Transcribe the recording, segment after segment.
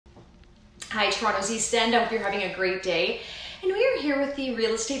Hi, Toronto's East End. I hope you're having a great day. And we are here with the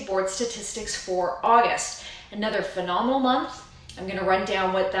Real Estate Board statistics for August. Another phenomenal month. I'm going to run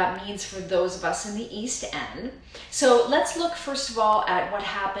down what that means for those of us in the East End. So let's look first of all at what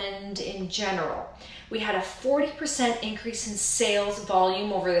happened in general. We had a 40% increase in sales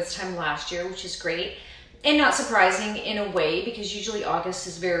volume over this time last year, which is great. And not surprising in a way, because usually August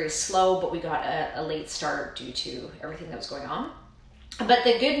is very slow, but we got a late start due to everything that was going on. But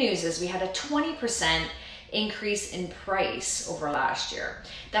the good news is we had a 20% increase in price over last year.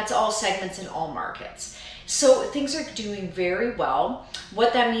 That's all segments in all markets. So things are doing very well.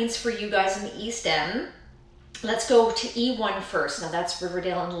 What that means for you guys in the East End, let's go to E1 first. Now that's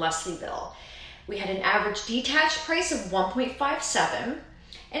Riverdale and Leslieville. We had an average detached price of 1.57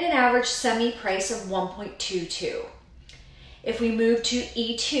 and an average semi price of 1.22. If we move to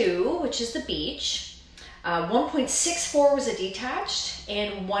E2, which is the beach, 1.64 was a detached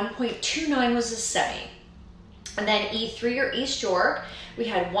and 1.29 was a semi. And then E3 or East York, we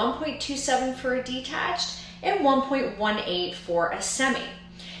had 1.27 for a detached and 1.18 for a semi.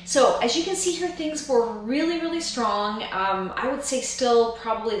 So as you can see here, things were really strong. I would say still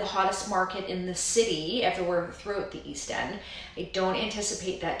probably the hottest market in the city everywhere throughout the East End. I don't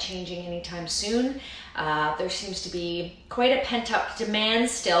anticipate that changing anytime soon. There seems to be quite a pent-up demand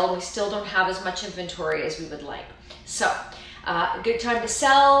still. We still don't have as much inventory as we would like. So a good time to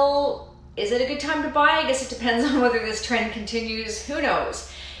sell. Is it a good time to buy? I guess it depends on whether this trend continues. Who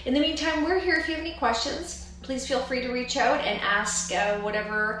knows? In the meantime, we're here if you have any questions. Please feel free to reach out and ask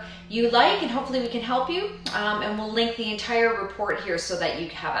whatever you like, and hopefully we can help you. And we'll link the entire report here so that you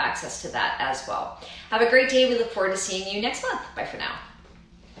have access to that as well. Have a great day. We look forward to seeing you next month. Bye for now.